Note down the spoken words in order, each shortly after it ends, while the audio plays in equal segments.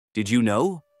Did you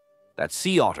know that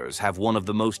sea otters have one of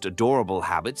the most adorable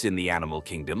habits in the animal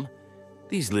kingdom?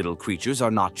 These little creatures are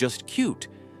not just cute.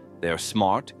 They're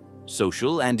smart,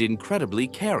 social, and incredibly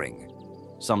caring.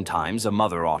 Sometimes a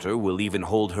mother otter will even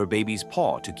hold her baby's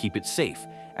paw to keep it safe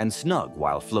and snug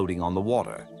while floating on the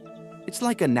water. It's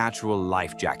like a natural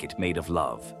life jacket made of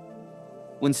love.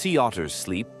 When sea otters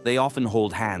sleep, they often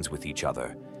hold hands with each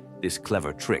other. This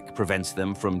clever trick prevents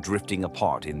them from drifting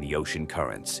apart in the ocean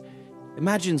currents.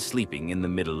 Imagine sleeping in the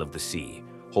middle of the sea.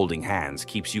 Holding hands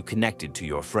keeps you connected to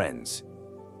your friends.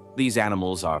 These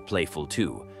animals are playful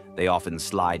too. They often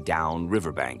slide down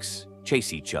riverbanks,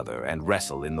 chase each other, and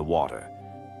wrestle in the water.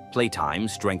 Playtime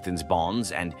strengthens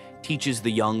bonds and teaches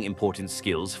the young important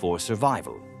skills for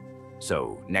survival.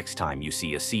 So, next time you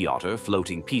see a sea otter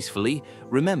floating peacefully,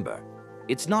 remember,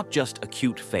 it's not just a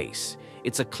cute face.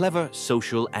 It's a clever,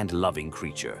 social, and loving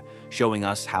creature, showing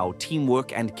us how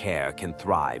teamwork and care can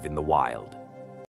thrive in the wild.